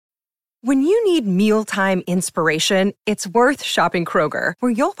When you need mealtime inspiration, it's worth shopping Kroger,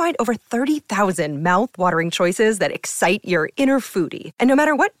 where you'll find over 30,000 mouth-watering choices that excite your inner foodie. And no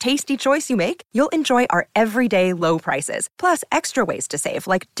matter what tasty choice you make, you'll enjoy our everyday low prices, plus extra ways to save,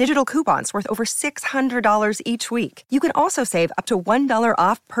 like digital coupons worth over $600 each week. You can also save up to $1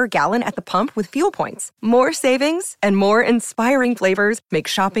 off per gallon at the pump with fuel points. More savings and more inspiring flavors make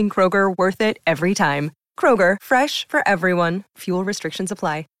shopping Kroger worth it every time. Kroger, fresh for everyone. Fuel restrictions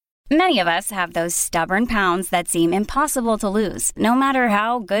apply. Many of us have those stubborn pounds that seem impossible to lose, no matter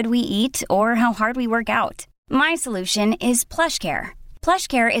how good we eat or how hard we work out. My solution is PlushCare.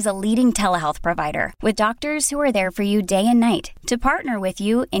 PlushCare is a leading telehealth provider with doctors who are there for you day and night to partner with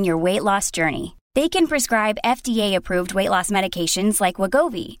you in your weight loss journey. They can prescribe FDA-approved weight loss medications like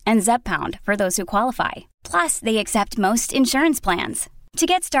Wegovy and Zepbound for those who qualify. Plus, they accept most insurance plans. To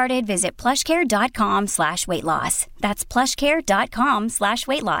get started, visit plushcare.com/weightloss. That's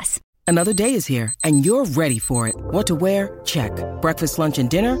plushcare.com/weightloss. Another day is here, and you're ready for it. What to wear? Check. Breakfast, lunch, and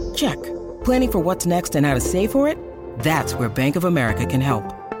dinner? Check. Planning for what's next and how to save for it? That's where Bank of America can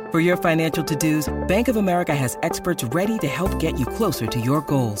help. For your financial to-dos, Bank of America has experts ready to help get you closer to your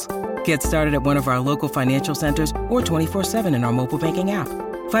goals. Get started at one of our local financial centers or 24/7 in our mobile banking app.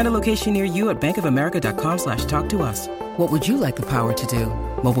 Find a location near you at bankofamerica.com/talktous. What would you like the power to do?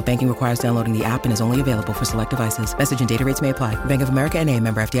 Mobile banking requires downloading the app and is only available for select devices. Message and data rates may apply. Bank of America N.A.,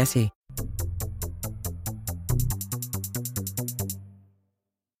 member FDIC.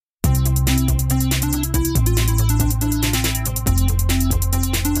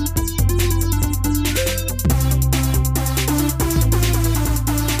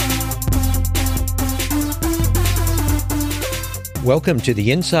 Welcome to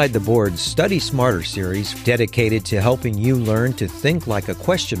the Inside the Board Study Smarter series dedicated to helping you learn to think like a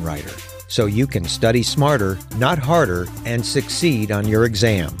question writer so you can study smarter, not harder, and succeed on your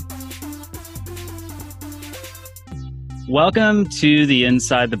exam. Welcome to the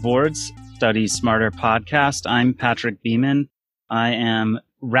Inside the Boards Study Smarter podcast. I'm Patrick Beeman. I am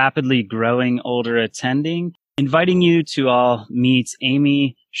rapidly growing older attending, inviting you to all meet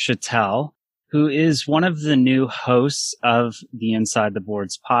Amy Chattel, who is one of the new hosts of the Inside the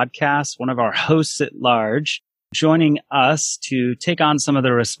Boards podcast, one of our hosts at large, joining us to take on some of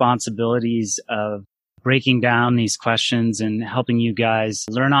the responsibilities of breaking down these questions and helping you guys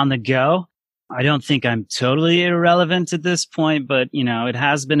learn on the go. I don't think I'm totally irrelevant at this point, but, you know, it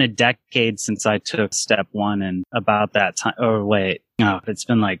has been a decade since I took step one, and about that time, it's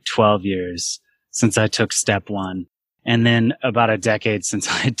been like 12 years since I took step one, and then about a decade since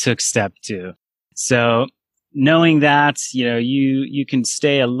I took step two. So knowing that, you know, you can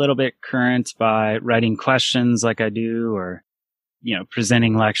stay a little bit current by writing questions like I do, or, you know,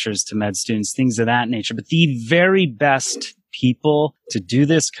 presenting lectures to med students, things of that nature. But the very best people to do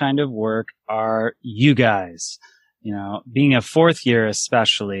this kind of work are you guys. You know, being a fourth year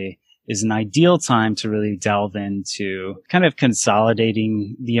especially is an ideal time to really delve into kind of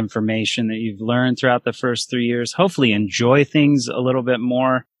consolidating the information that you've learned throughout the first 3 years, hopefully enjoy things a little bit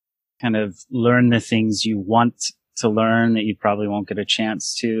more, kind of learn the things you want to learn that you probably won't get a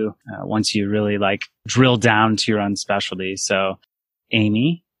chance to once you really like drill down to your own specialty. So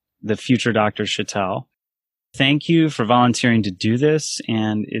Amy, the future Dr. Chattel, thank you for volunteering to do this.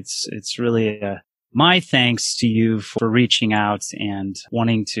 And it's really my thanks to you for reaching out and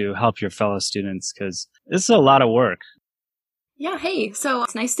wanting to help your fellow students, because this is a lot of work. Yeah. Hey, so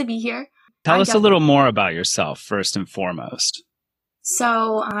it's nice to be here. Tell us a little more about yourself first and foremost.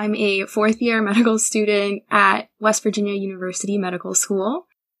 So I'm a fourth year medical student at West Virginia University Medical School.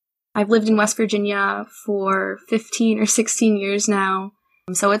 I've lived in West Virginia for 15 or 16 years now.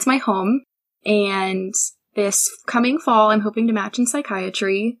 So it's my home. And this coming fall, I'm hoping to match in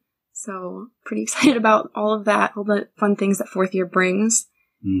psychiatry. So pretty excited about all of that, all the fun things that fourth year brings.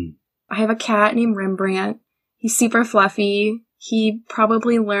 I have a cat named Rembrandt. He's super fluffy. He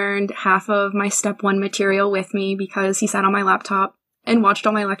probably learned half of my step one material with me because he sat on my laptop and watched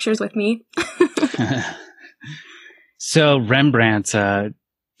all my lectures with me. So Rembrandt,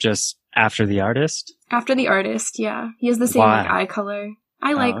 just after the artist? After the artist, yeah. He has the same like, eye color.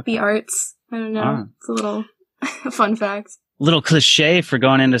 I like the arts. I don't know. It's a little fun fact. Little cliche for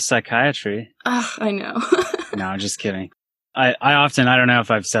going into psychiatry. I know. No, I'm just kidding. I often, I don't know if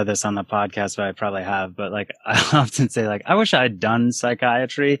I've said this on the podcast, but I probably have, but like, I often say like, I wish I had done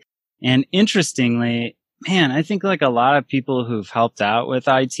psychiatry. And interestingly, man, I think like a lot of people who've helped out with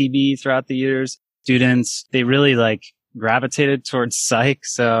ITB throughout the years, students, they really like gravitated towards psych.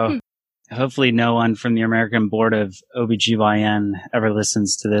 So hopefully no one from the American Board of OBGYN ever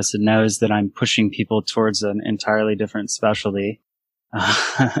listens to this and knows that I'm pushing people towards an entirely different specialty.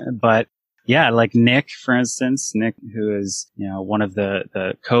 But yeah, like Nick, for instance, Nick, who is, one of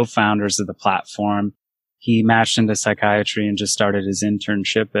the co-founders of the platform, he matched into psychiatry and just started his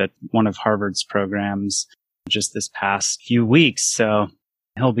internship at one of Harvard's programs just this past few weeks. So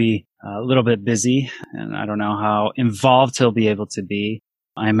he'll be a little bit busy, and I don't know how involved he'll be able to be.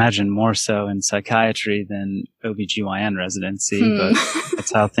 I imagine more so in psychiatry than OBGYN residency, but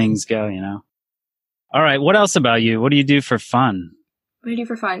that's how things go, All right. What else about you? What do you do for fun? What do I do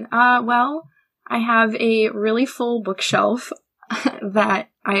for fun? Well, I have a really full bookshelf that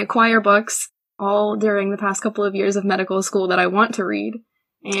I acquire books all during the past couple of years of medical school that I want to read.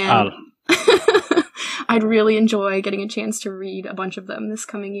 And I'd really enjoy getting a chance to read a bunch of them this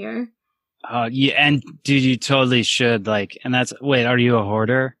coming year. Yeah, and dude, you totally should. Wait, are you a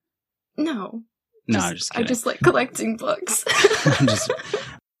hoarder? No. I'm just kidding. I just like collecting books.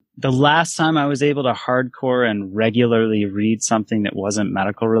 The last time I was able to hardcore and regularly read something that wasn't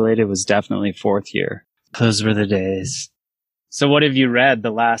medical related was definitely fourth year. Those were the days. So what have you read?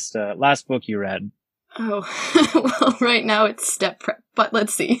 The last book you read? Oh, well, right now it's Step Prep, but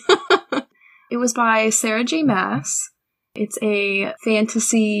let's see. It was by Sarah J. Maas. It's a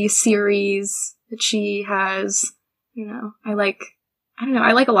fantasy series that she has. I like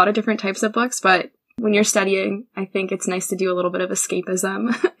a lot of different types of books, but when you're studying, I think it's nice to do a little bit of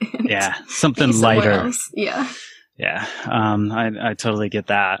escapism. Yeah, something lighter. Else. Yeah. Yeah. I totally get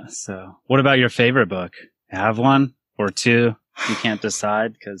that. So what about your favorite book? You have one or two? You can't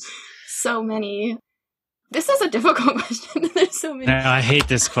decide because so many. This is a difficult question. There's so many. No, I hate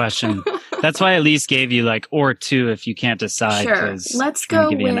this question. That's why I at least gave you or two if you can't decide. Sure. Let's go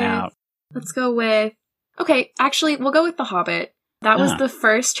with. Okay, actually, we'll go with The Hobbit. That was the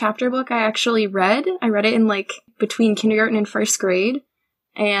first chapter book I actually read. I read it in between kindergarten and first grade.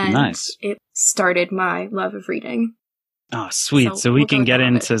 And nice. It started my love of reading. Oh, sweet. So we can get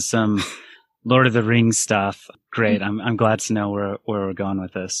into some Lord of the Rings stuff. Great. I'm glad to know where we're going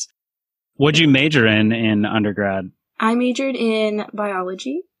with this. What'd you major in undergrad? I majored in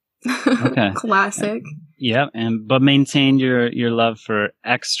biology. Okay. Classic. Yeah, but maintained your love for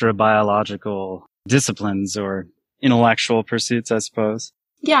extra biological disciplines or intellectual pursuits, I suppose.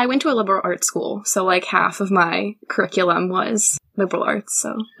 Yeah, I went to a liberal arts school, so half of my curriculum was liberal arts,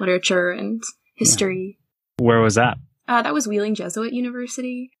 so literature and history. Yeah. Where was that? That was Wheeling Jesuit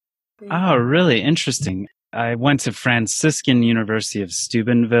University. Oh, really? Interesting. I went to Franciscan University of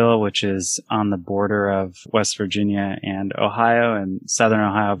Steubenville, which is on the border of West Virginia and Ohio, and Southern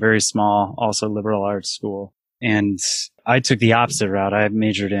Ohio, very small, also liberal arts school. And I took the opposite route. I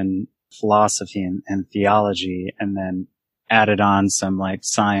majored in philosophy and theology, and then added on some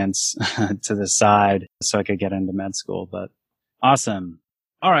science to the side so I could get into med school. But awesome.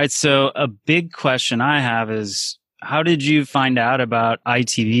 All right. So a big question I have is, how did you find out about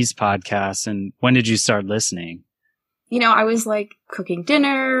ITV's podcast, and when did you start listening? I was cooking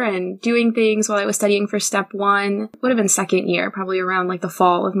dinner and doing things while I was studying for Step 1. Would have been second year, probably around the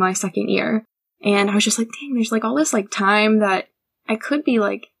fall of my second year. And I was just dang, there's all this time that I could be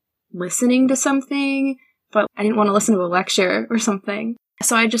listening to something, but I didn't want to listen to a lecture or something.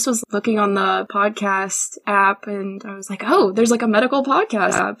 So I just was looking on the podcast app and I was oh, there's a medical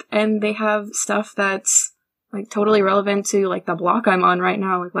podcast app, and they have stuff that's totally relevant to the block I'm on right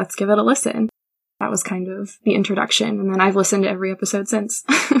now. Let's give it a listen. That was kind of the introduction. And then I've listened to every episode since.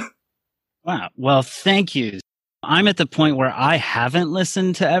 Wow. Well, thank you. I'm at the point where I haven't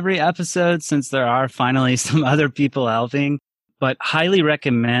listened to every episode since there are finally some other people helping, but highly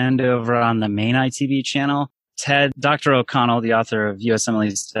recommend over on the main ITV channel. Dr. O'Connell, the author of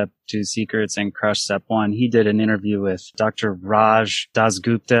USMLE Step 2 Secrets and Crush Step 1, he did an interview with Dr. Raj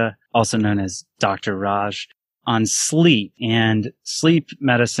Dasgupta, also known as Dr. Raj, on sleep. And sleep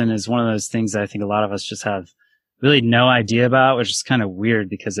medicine is one of those things that I think a lot of us just have really no idea about, which is kind of weird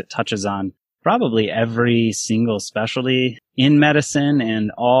because it touches on probably every single specialty in medicine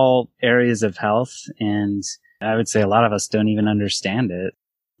and all areas of health. And I would say a lot of us don't even understand it,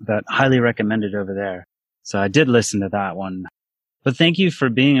 but highly recommended over there. So I did listen to that one. But thank you for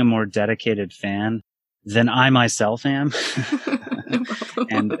being a more dedicated fan than I myself am.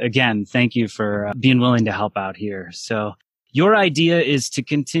 And again, thank you for being willing to help out here. So your idea is to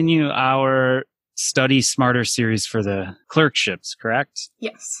continue our Study Smarter series for the clerkships, correct?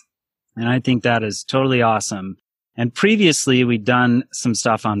 Yes. And I think that is totally awesome. And previously we'd done some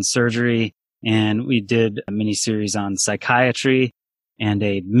stuff on surgery, and we did a mini series on psychiatry and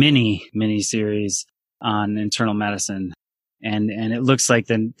a mini series on internal medicine. And it looks like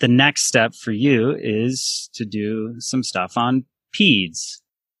the next step for you is to do some stuff on peds.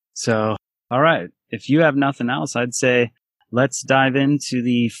 So, all right. If you have nothing else, I'd say let's dive into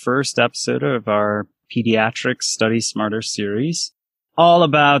the first episode of our Pediatrics Study Smarter series, all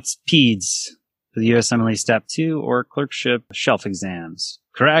about PEDS for the USMLE Step 2 or clerkship shelf exams,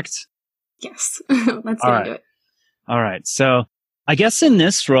 correct? Yes. Let's get into it. All right. So I guess in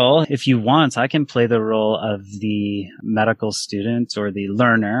this role, if you want, I can play the role of the medical student or the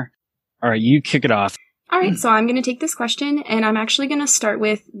learner. All right, you kick it off. All right, so I'm going to take this question, and I'm actually going to start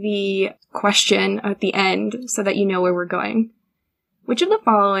with the question at the end so that you know where we're going. Which of the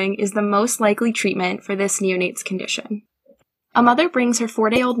following is the most likely treatment for this neonate's condition? A mother brings her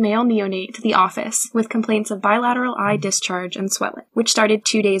 4-day-old male neonate to the office with complaints of bilateral eye discharge and swelling, which started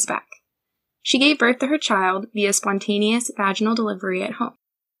 2 days back. She gave birth to her child via spontaneous vaginal delivery at home.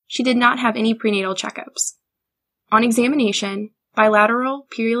 She did not have any prenatal checkups. On examination, bilateral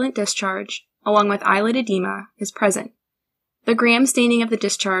purulent discharge, along with eyelid edema, is present. The gram staining of the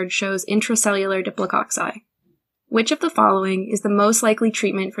discharge shows intracellular diplococci. Which of the following is the most likely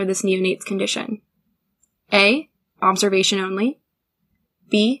treatment for this neonate's condition? A. Observation only.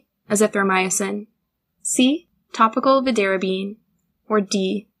 B. Azithromycin. C. Topical vidarabine. Or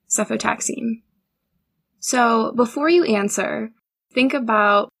D. Cefotaxime. So before you answer, think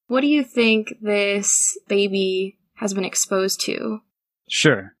about what do you think this baby has been exposed to?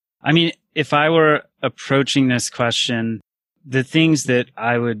 Sure. I mean, if I were approaching this question, the things that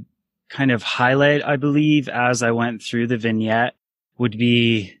I would kind of highlight, I believe, as I went through the vignette would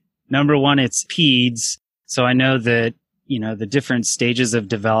be, number one, it's PEDS. So I know that, the different stages of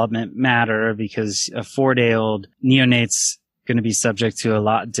development matter because a 4-day-old neonate's going to be subject to a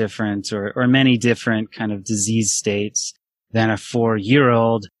lot different or many different kind of disease states than a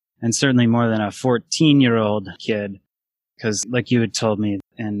 4-year-old and certainly more than a 14-year-old kid. Because like you had told me,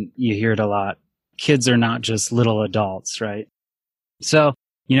 and you hear it a lot, kids are not just little adults, right? So,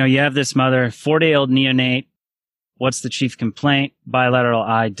 you have this mother, 4-day-old neonate. What's the chief complaint? Bilateral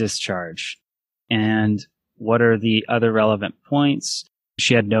eye discharge. And what are the other relevant points?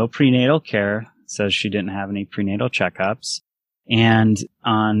 She had no prenatal care. Says she didn't have any prenatal checkups. And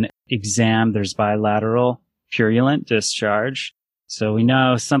on exam, there's bilateral purulent discharge. So we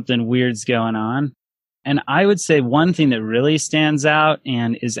know something weird's going on. And I would say one thing that really stands out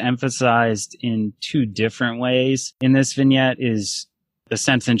and is emphasized in 2 different ways in this vignette is the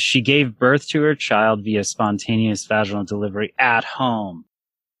sentence, she gave birth to her child via spontaneous vaginal delivery at home.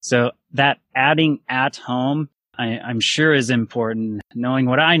 So that adding at home, I'm sure is important, knowing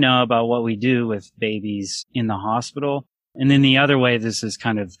what I know about what we do with babies in the hospital. And then the other way this is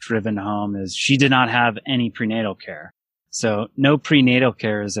kind of driven home is she did not have any prenatal care. So no prenatal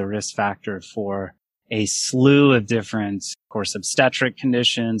care is a risk factor for a slew of different, of course, obstetric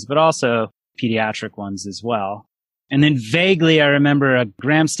conditions, but also pediatric ones as well. And then vaguely, I remember a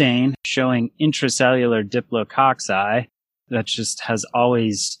gram stain showing intracellular diplococci that just has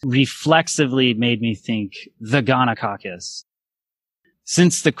always reflexively made me think the gonococcus.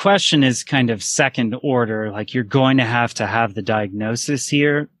 Since the question is kind of second order, like you're going to have the diagnosis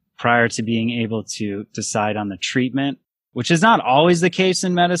here prior to being able to decide on the treatment, which is not always the case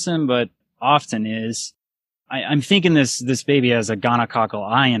in medicine, but often is. I'm thinking this baby has a gonococcal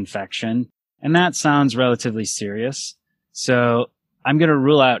eye infection, and that sounds relatively serious. So I'm going to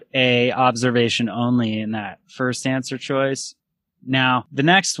rule out A, observation only in that first answer choice. Now, the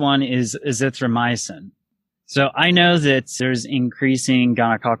next one is azithromycin. So I know that there's increasing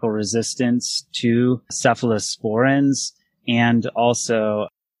gonococcal resistance to cephalosporins and also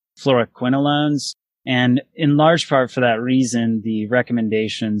fluoroquinolones. And in large part for that reason, the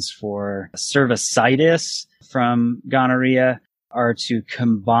recommendations for cervicitis from gonorrhea are to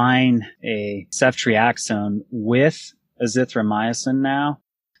combine a ceftriaxone with azithromycin now.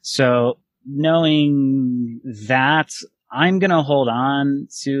 So knowing that, I'm going to hold on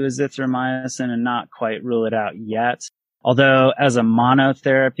to azithromycin and not quite rule it out yet. Although as a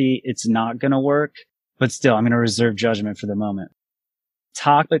monotherapy, it's not going to work, but still, I'm going to reserve judgment for the moment.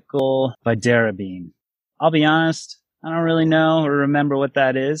 Topical vidarabine. I'll be honest, I don't really know or remember what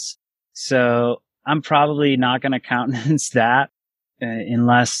that is. So I'm probably not going to countenance that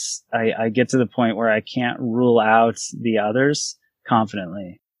unless I get to the point where I can't rule out the others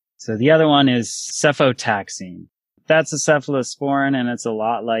confidently. So the other one is cefotaxime. That's a cephalosporin and it's a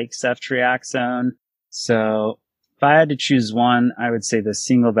lot like ceftriaxone. So if I had to choose one, I would say the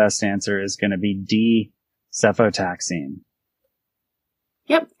single best answer is going to be D, cefotaxime.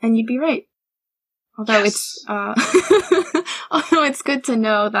 Yep, and you'd be right. Although yes. Although it's good to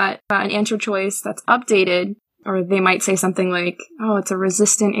know that an answer choice that's updated, or they might say something like, oh, it's a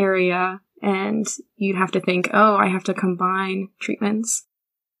resistant area, and you'd have to think, oh, I have to combine treatments.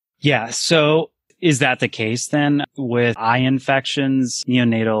 Yeah, so Is that the case then with eye infections,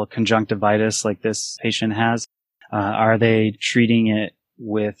 neonatal conjunctivitis like this patient has? Are they treating it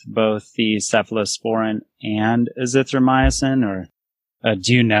with both the cephalosporin and azithromycin, or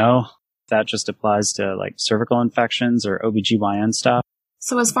do you know if that just applies to like cervical infections or OBGYN stuff?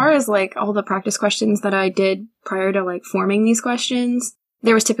 So as far as like all the practice questions that I did prior to like forming these questions,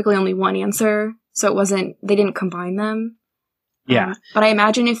 there was typically only one answer. So they didn't combine them. Yeah. But I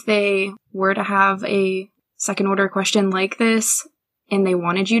imagine if they were to have a second order question like this and they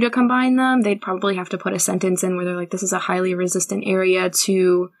wanted you to combine them, they'd probably have to put a sentence in where they're like, this is a highly resistant area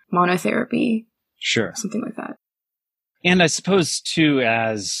to monotherapy. Sure. Something like that. And I suppose too,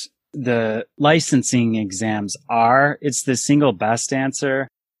 as the licensing exams it's the single best answer.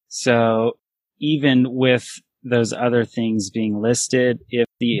 So even with those other things being listed, if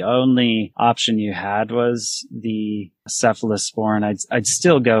the only option you had was the cephalosporin, I'd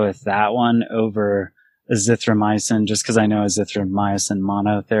still go with that one over azithromycin, just because I know azithromycin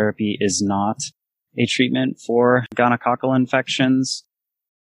monotherapy is not a treatment for gonococcal infections.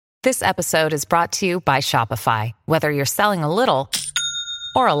 This episode is brought to you by Shopify. Whether you're selling a little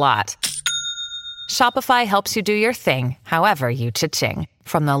or a lot, Shopify helps you do your thing, however you cha-ching.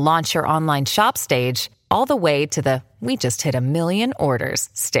 From the launch your online shop stage, all the way to the we just hit 1 million orders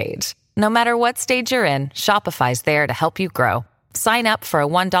stage. No matter what stage you're in, Shopify's there to help you grow. Sign up for a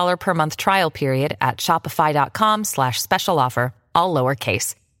 $1 per month trial period at shopify.com/special offer, all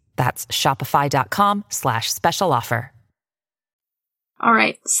lowercase. That's shopify.com/special offer. All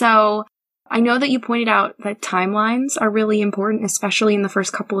right. So I know that you pointed out that timelines are really important, especially in the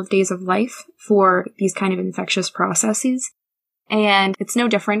first couple of days of life for these kind of infectious processes. And it's no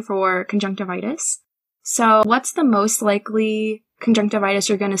different for conjunctivitis. So what's the most likely conjunctivitis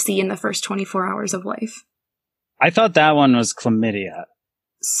you're going to see in the first 24 hours of life? I thought that one was chlamydia.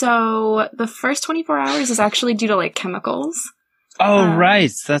 So the first 24 hours is actually due to like chemicals. Oh,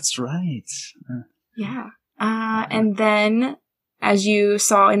 right. That's right. Yeah. And then as you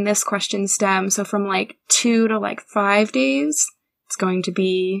saw in this question stem, so from like 2 to like 5 days, it's going to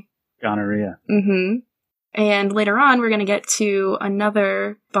be gonorrhea. Mm-hmm. And later on, we're going to get to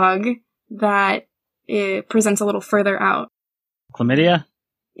another bug that it presents a little further out. Chlamydia?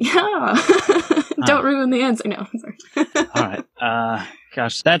 Yeah. Don't ruin the answer. No, I'm sorry. All right.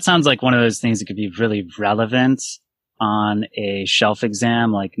 Gosh, that sounds like one of those things that could be really relevant on a shelf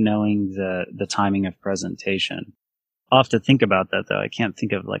exam, like knowing the timing of presentation. I'll have to think about that, though. I can't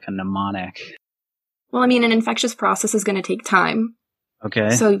think of like a mnemonic. Well, I mean, an infectious process is going to take time.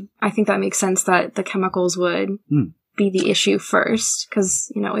 Okay. So I think that makes sense that the chemicals would be the issue first.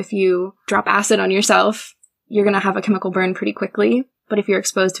 Because, if you drop acid on yourself, you're going to have a chemical burn pretty quickly. But if you're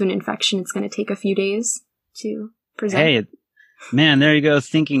exposed to an infection, it's going to take a few days to present. Hey, man, there you go.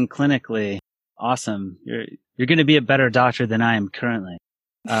 Thinking clinically. Awesome. You're going to be a better doctor than I am currently.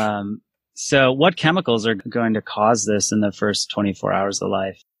 So what chemicals are going to cause this in the first 24 hours of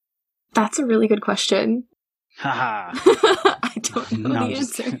life? That's a really good question. Haha. I don't know the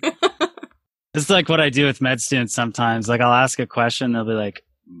answer. It's like what I do with med students sometimes. Like I'll ask a question, they'll be like,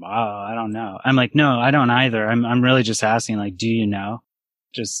 "Wow, I don't know." I'm like, "No, I don't either. I'm really just asking, like, do you know?"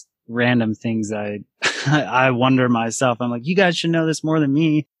 Just random things I wonder myself. I'm like, you guys should know this more than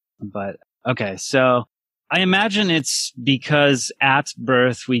me. But okay, so I imagine it's because at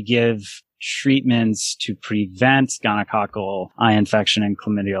birth we give treatments to prevent gonococcal eye infection and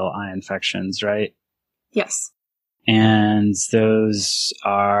chlamydial eye infections, right? Yes. And those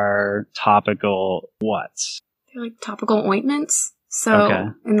are topical what? They're like topical ointments.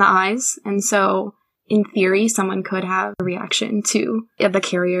 So in the eyes. And so in theory, someone could have a reaction to the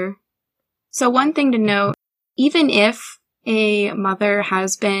carrier. So one thing to note, even if a mother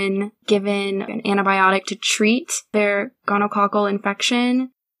has been given an antibiotic to treat their gonococcal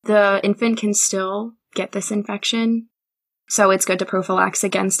infection, the infant can still get this infection. So it's good to prophylax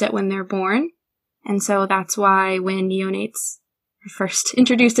against it when they're born. And so that's why when neonates are first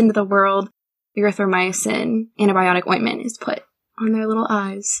introduced into the world, erythromycin antibiotic ointment is put on their little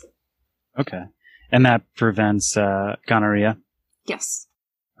eyes. Okay. And that prevents gonorrhea? Yes.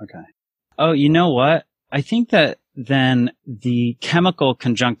 Okay. Oh, you know what? I think that then the chemical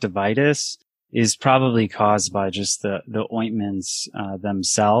conjunctivitis is probably caused by just the ointments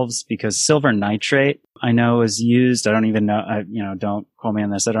themselves, because silver nitrate I know is used. I don't even know, don't quote me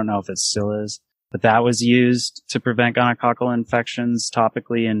on this. I don't know if it still is, but that was used to prevent gonococcal infections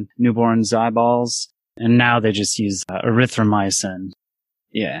topically in newborns' eyeballs. And now they just use erythromycin.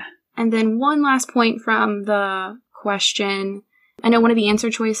 Yeah. And then one last point from the question. I know one of the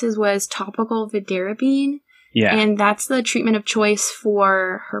answer choices was topical vidarabine. Yeah. And that's the treatment of choice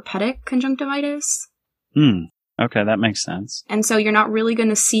for herpetic conjunctivitis. Okay, that makes sense. And so you're not really going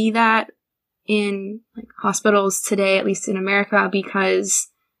to see that in like hospitals today, at least in America, because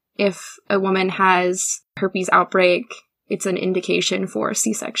if a woman has herpes outbreak, it's an indication for a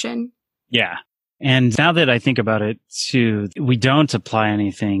C-section. Yeah. And now that I think about it too, we don't apply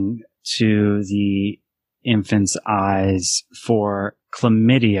anything to the infant's eyes for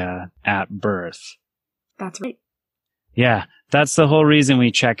chlamydia at birth. That's right. Yeah, that's the whole reason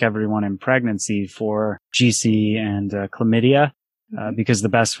we check everyone in pregnancy for GC and chlamydia, because the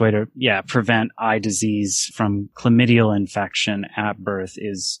best way to, prevent eye disease from chlamydial infection at birth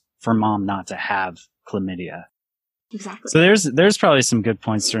is for mom not to have chlamydia. Exactly. So there's probably some good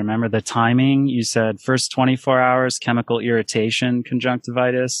points to remember. The timing, you said first 24 hours, chemical irritation,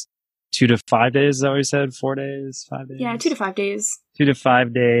 conjunctivitis, 2 to 5 days. Is that what you said? 4 days, 5 days? Yeah, 2 to 5 days. 2 to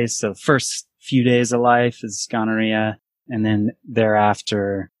 5 days. So first few days of life is gonorrhea. And then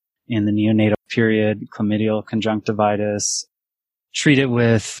thereafter, in the neonatal period, chlamydial conjunctivitis. Treat it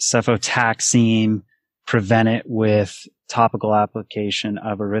with cefotaxime. Prevent it with topical application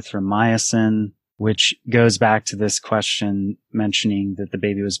of erythromycin, which goes back to this question mentioning that the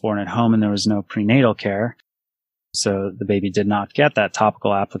baby was born at home and there was no prenatal care. So the baby did not get that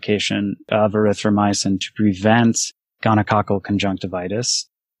topical application of erythromycin to prevent gonococcal conjunctivitis.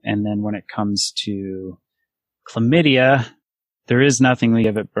 And then when it comes to chlamydia, there is nothing we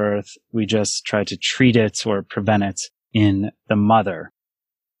give at birth. We just try to treat it or prevent it in the mother.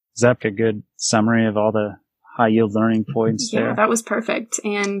 Is that a good summary of all the high yield learning points there? Yeah, that was perfect.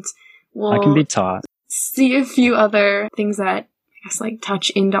 And I can be taught. See a few other things that I guess like touch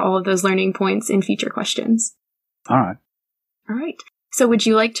into all of those learning points in future questions. All right. All right. So would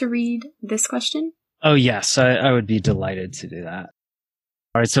you like to read this question? Oh, yes. I would be delighted to do that.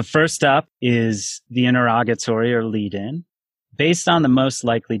 All right. So first up is the interrogatory or lead-in. Based on the most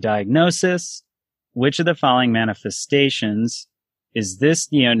likely diagnosis, which of the following manifestations is this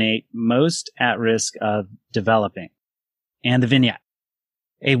neonate most at risk of developing? And the vignette.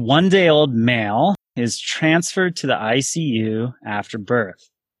 A 1-day-old male is transferred to the ICU after birth.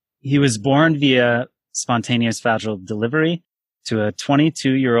 He was born via spontaneous vaginal delivery to a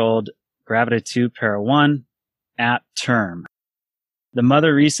 22-year-old Gravida 2 Para 1 at term. The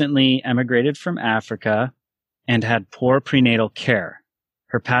mother recently emigrated from Africa and had poor prenatal care.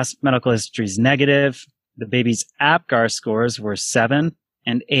 Her past medical history is negative. The baby's APGAR scores were 7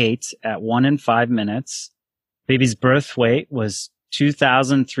 and 8 at 1 and 5 minutes. Baby's birth weight was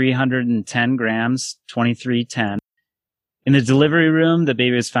 2,310 grams, 2310. In the delivery room, the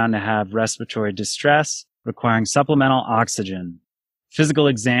baby was found to have respiratory distress, requiring supplemental oxygen. Physical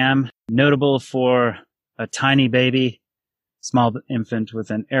exam, notable for a tiny baby, small infant with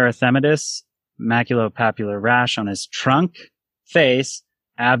an erythematous maculopapular rash on his trunk, face,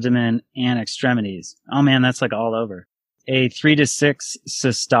 abdomen, and extremities. Oh man, that's like all over. A 3 to 6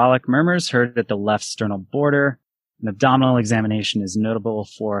 systolic murmurs heard at the left sternal border. An abdominal examination is notable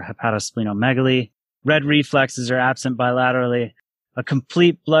for hepatosplenomegaly. Red reflexes are absent bilaterally. A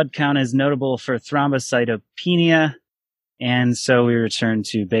complete blood count is notable for thrombocytopenia. And so we return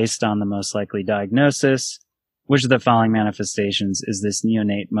to, based on the most likely diagnosis, which of the following manifestations is this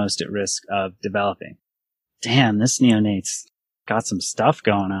neonate most at risk of developing? Damn, this neonate's got some stuff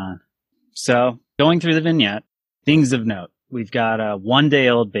going on. So going through the vignette, things of note. We've got a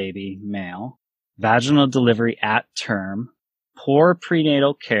 1-day-old baby, male, vaginal delivery at term, poor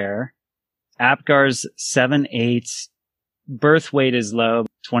prenatal care, APGAR's 7-8, birth weight is low,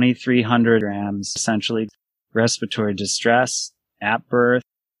 2,300 grams, essentially, respiratory distress at birth,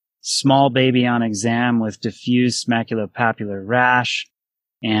 small baby on exam with diffuse maculopapular rash,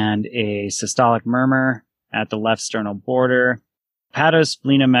 and a systolic murmur at the left sternal border,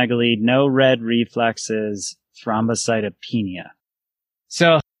 hepatosplenomegaly, no red reflexes, thrombocytopenia.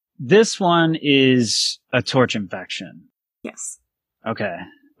 So this one is a torch infection. Yes. Okay.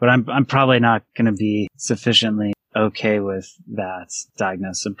 But I'm probably not going to be sufficiently okay with that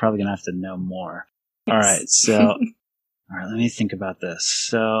diagnosis. I'm probably going to have to know more. Yes. All right. So, all right, let me think about this.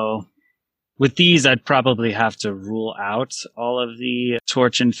 So with these, I'd probably have to rule out all of the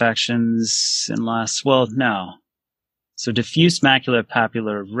torch infections unless, well, no. So diffuse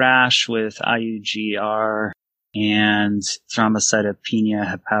maculopapular rash with IUGR and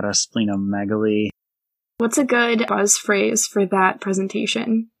thrombocytopenia, hepatosplenomegaly. What's a good buzz phrase for that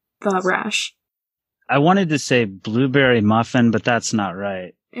presentation? The rash. I wanted to say blueberry muffin, but that's not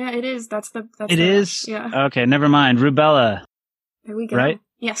right. Yeah, it is. That's it the is? Rash. Yeah. Okay, never mind. Rubella. There we go. Right?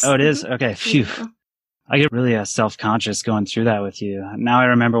 Yes. Oh, it is? Okay, phew. I get really self-conscious going through that with you. Now I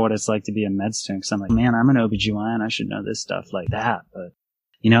remember what it's like to be a med student, because I'm like, man, I'm an OBGYN. I should know this stuff like that. But,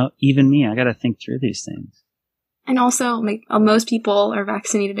 even me, I got to think through these things. And also, most people are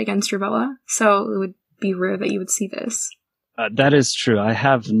vaccinated against rubella, so it would be rare that you would see this. That is true. I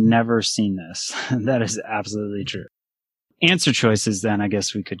have never seen this. That is absolutely true. Answer choices, then, I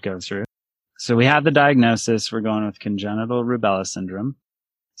guess we could go through. So we have the diagnosis. We're going with congenital rubella syndrome.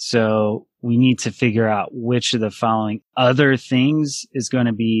 So we need to figure out which of the following other things is going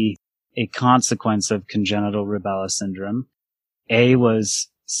to be a consequence of congenital rubella syndrome. A was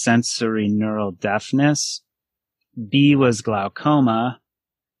sensory neural deafness. B was glaucoma.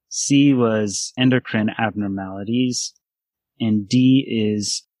 C was endocrine abnormalities. And D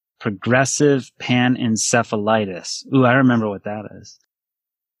is progressive panencephalitis. Ooh, I remember what that is.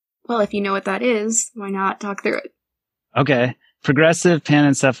 Well, if you know what that is, why not talk through it? Okay. Progressive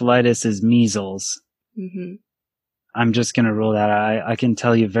panencephalitis is measles. Mm-hmm. I'm just going to rule that out. I can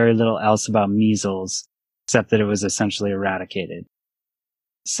tell you very little else about measles, except that it was essentially eradicated.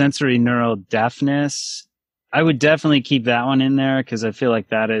 Sensory neural deafness, I would definitely keep that one in there because I feel like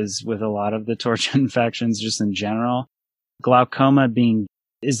that is with a lot of the torch infections just in general. Glaucoma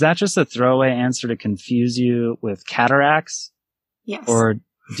is that just a throwaway answer to confuse you with cataracts? Yes.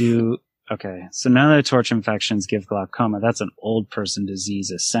 Okay, so none of the torch infections give glaucoma. That's an old person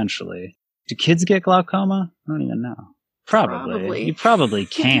disease, essentially. Do kids get glaucoma? I don't even know. Probably. You probably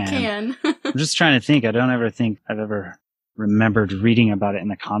can. You can. I'm just trying to think. I don't ever think I've ever remembered reading about it in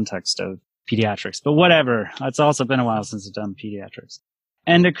the context of pediatrics. But whatever. It's also been a while since I've done pediatrics.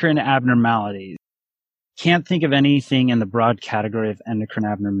 Endocrine abnormalities. Can't think of anything in the broad category of endocrine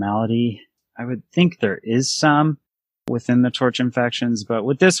abnormality. I would think there is some within the torch infections, but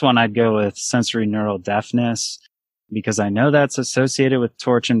with this one, I'd go with sensory neural deafness because I know that's associated with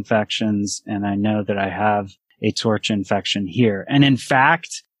torch infections, and I know that I have a torch infection here. And in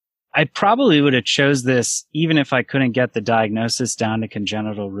fact, I probably would have chose this even if I couldn't get the diagnosis down to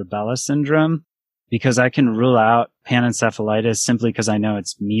congenital rubella syndrome, because I can rule out panencephalitis simply because I know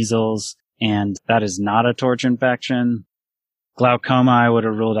it's measles, and that is not a torch infection. Glaucoma, I would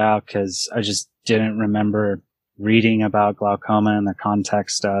have ruled out because I just didn't remember reading about glaucoma in the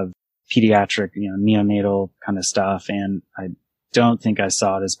context of pediatric, neonatal kind of stuff. And I don't think I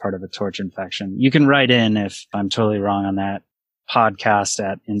saw it as part of a torch infection. You can write in if I'm totally wrong on that, podcast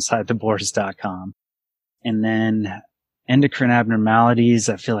at insidetheboards.com. And then endocrine abnormalities,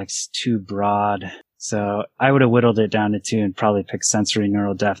 I feel like it's too broad. So I would have whittled it down to 2 and probably picked sensory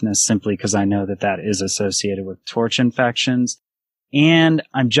neural deafness simply because I know that is associated with torch infections. And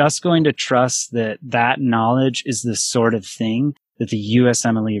I'm just going to trust that knowledge is the sort of thing that the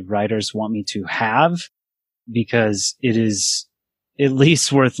USMLE writers want me to have, because it is at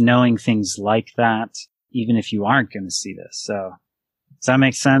least worth knowing things like that, even if you aren't going to see this. So does that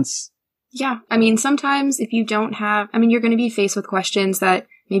make sense? Yeah. I mean, sometimes if you don't have, you're going to be faced with questions that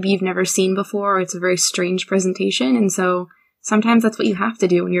maybe you've never seen before, or it's a very strange presentation. And so sometimes that's what you have to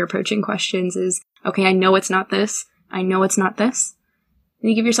do when you're approaching questions is, okay, I know it's not this. I know it's not this. And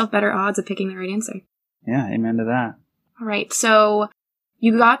you give yourself better odds of picking the right answer. Yeah, amen to that. All right, so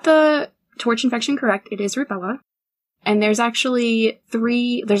you got the torch infection correct. It is rubella. And there's actually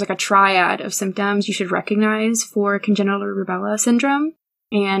there's like a triad of symptoms you should recognize for congenital rubella syndrome.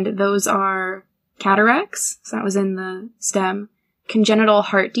 And those are cataracts, so that was in the stem, congenital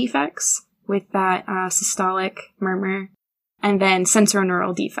heart defects with that systolic murmur, and then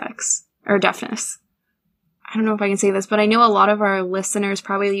sensorineural defects, or deafness. I don't know if I can say this, but I know a lot of our listeners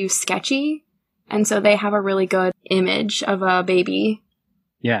probably use Sketchy, and so they have a really good image of a baby.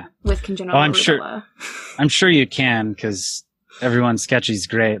 Yeah. With congenital rubella. I'm sure you can, because everyone's Sketchy's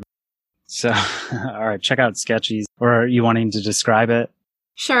great. So, all right, check out Sketchy's. Or are you wanting to describe it?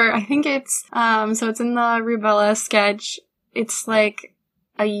 Sure. I think it's, so it's in the rubella sketch. It's like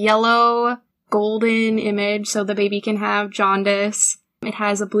a yellow golden image, so the baby can have jaundice. It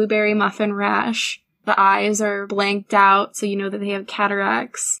has a blueberry muffin rash. The eyes are blanked out, so you know that they have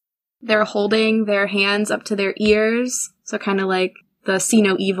cataracts. They're holding their hands up to their ears, so kind of like the see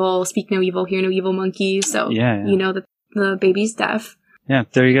no evil, speak no evil, hear no evil monkey. So you know that the baby's deaf. Yeah,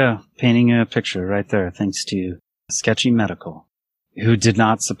 there you go. Painting a picture right there, thanks to Sketchy Medical, who did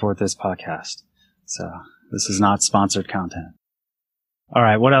not support this podcast. So this is not sponsored content. All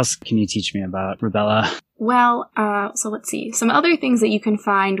right, what else can you teach me about rubella? Well, so let's see. Some other things that you can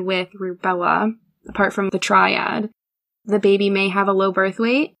find with rubella, apart from the triad. The baby may have a low birth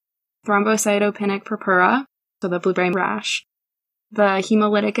weight, thrombocytopenic purpura, so the blueberry rash, the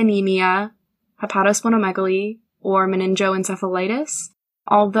hemolytic anemia, hepatosplenomegaly, or meningoencephalitis,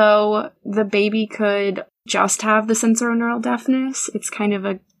 Although the baby could just have the sensorineural deafness, it's kind of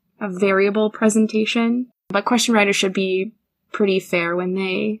a variable presentation. But question writers should be pretty fair when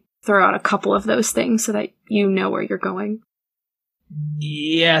they throw out a couple of those things so that you know where you're going.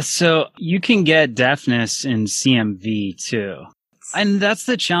 Yeah, so you can get deafness in CMV too. And that's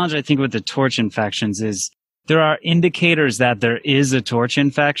the challenge, I think, with the torch infections is there are indicators that there is a torch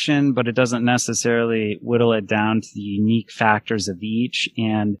infection, but it doesn't necessarily whittle it down to the unique factors of each.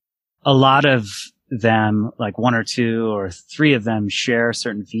 And a lot of them, like 1 or 2 or 3 of them, share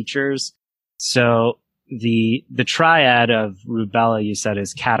certain features. So the triad of rubella, you said,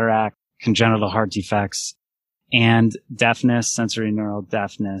 is cataract, congenital heart defects, and deafness, sensorineural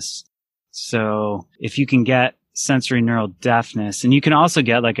deafness. So if you can get sensorineural deafness, and you can also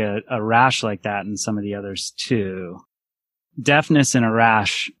get like a rash like that in some of the others too. Deafness in a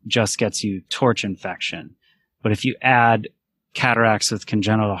rash just gets you torch infection. But if you add cataracts with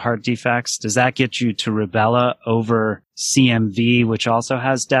congenital heart defects, does that get you to rubella over CMV, which also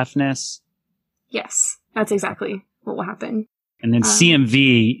has deafness? Yes, that's exactly what will happen. And then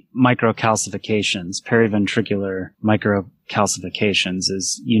CMV microcalcifications, periventricular microcalcifications,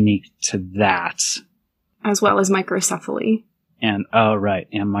 is unique to that. As well as microcephaly. And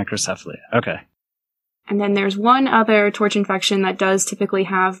microcephaly. Okay. And then there's one other torch infection that does typically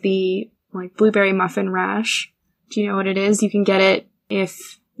have the like blueberry muffin rash. Do you know what it is? You can get it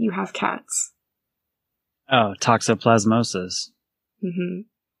if you have cats. Oh, toxoplasmosis. Mm-hmm.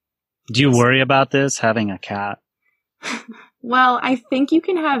 Do you worry about this, having a cat? Well, I think you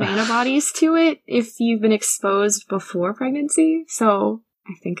can have antibodies to it if you've been exposed before pregnancy, so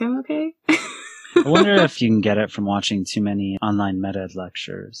I think I'm okay. I wonder if you can get it from watching too many online med-ed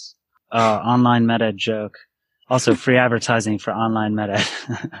lectures. Online med-ed joke. Also free advertising for online med-ed.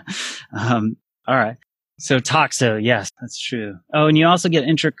 All right. So toxo, yes, that's true. Oh, and you also get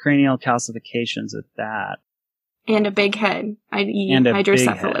intracranial calcifications with that. And a big head, i.e.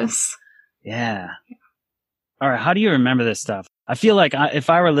 hydrocephalus. Yeah. All right. How do you remember this stuff? I feel like if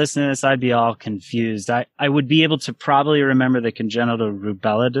I were listening to this, I'd be all confused. I would be able to probably remember the congenital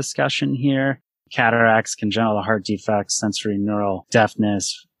rubella discussion here. Cataracts, congenital heart defects, sensorineural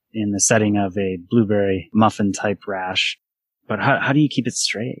deafness in the setting of a blueberry muffin type rash. But how do you keep it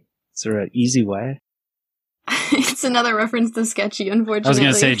straight? Is there an easy way? It's another reference to Sketchy, unfortunately. I was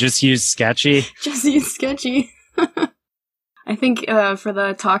going to say, just use Sketchy. Just use Sketchy. I think for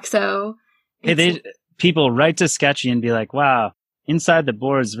the toxo... Hey, people write to Sketchy and be like, wow, Inside the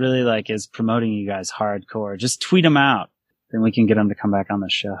Boards really is promoting you guys hardcore. Just tweet them out. Then we can get them to come back on the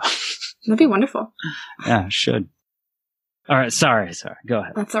show. That'd be wonderful. Yeah, should. All right. Sorry. Go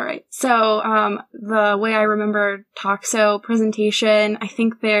ahead. That's all right. So, the way I remember toxo presentation, I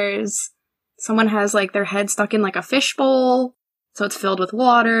think someone has their head stuck in a fishbowl. So it's filled with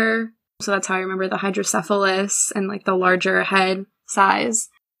water. So that's how I remember the hydrocephalus and the larger head size.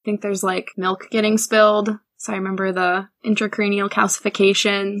 I think there's milk getting spilled. So I remember the intracranial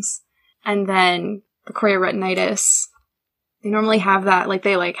calcifications and then the chorioretinitis. They normally have that,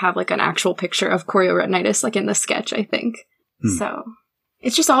 they have an actual picture of chorioretinitis, in the sketch, I think. So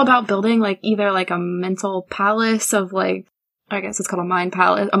it's just all about building, either a mental palace of, I guess it's called a mind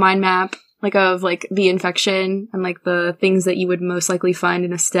palace, a mind map, of, the infection and, the things that you would most likely find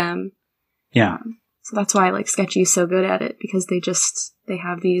in a stem. Yeah. So that's why, Sketchy is so good at it, because they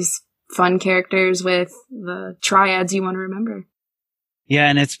have these fun characters with the triads you want to remember. Yeah,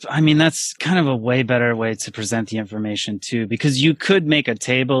 and that's kind of a way better way to present the information too, because you could make a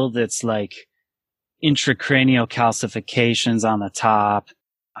table that's intracranial calcifications on the top,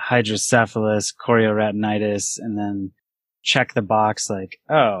 hydrocephalus, chorioretinitis, and then check the box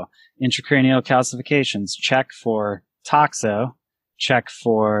intracranial calcifications, check for toxo, check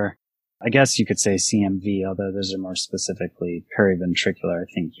for, I guess you could say CMV, although those are more specifically periventricular,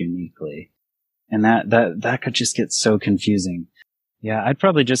 I think uniquely. And that could just get so confusing. Yeah, I'd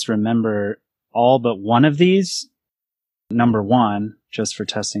probably just remember all but one of these. Number one, just for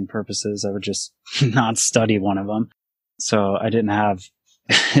testing purposes, I would just not study one of them. So I didn't have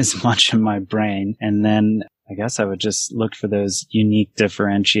as much in my brain. And then I guess I would just look for those unique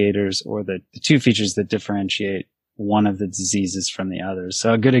differentiators or the two features that differentiate one of the diseases from the others.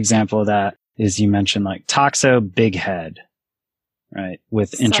 So a good example of that is you mentioned toxo, big head, right?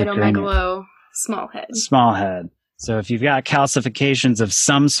 With intracranial. Small head. Small head. So if you've got calcifications of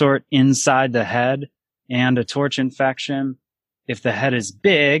some sort inside the head and a torch infection, if the head is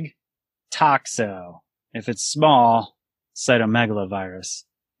big, toxo. If it's small, cytomegalovirus.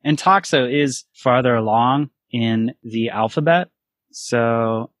 And toxo is farther along in the alphabet.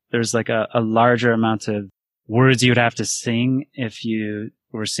 So there's a larger amount of words you would have to sing if you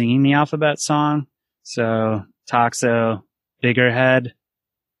were singing the alphabet song. So toxo, biggerhead.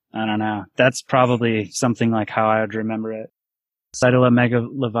 I don't know. That's probably something like how I would remember it.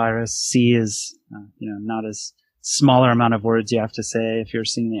 Cytomegalovirus. C is, not as smaller amount of words you have to say if you're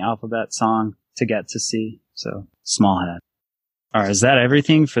singing the alphabet song to get to C. So small head. All right. Is that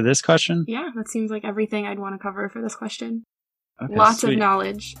everything for this question? Yeah, that seems like everything I'd want to cover for this question. Okay, Lots sweet. of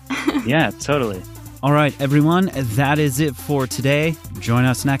knowledge. Yeah, totally. All right, everyone, that is it for today. Join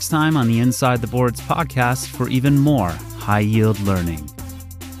us next time on the Inside the Boards podcast for even more high-yield learning.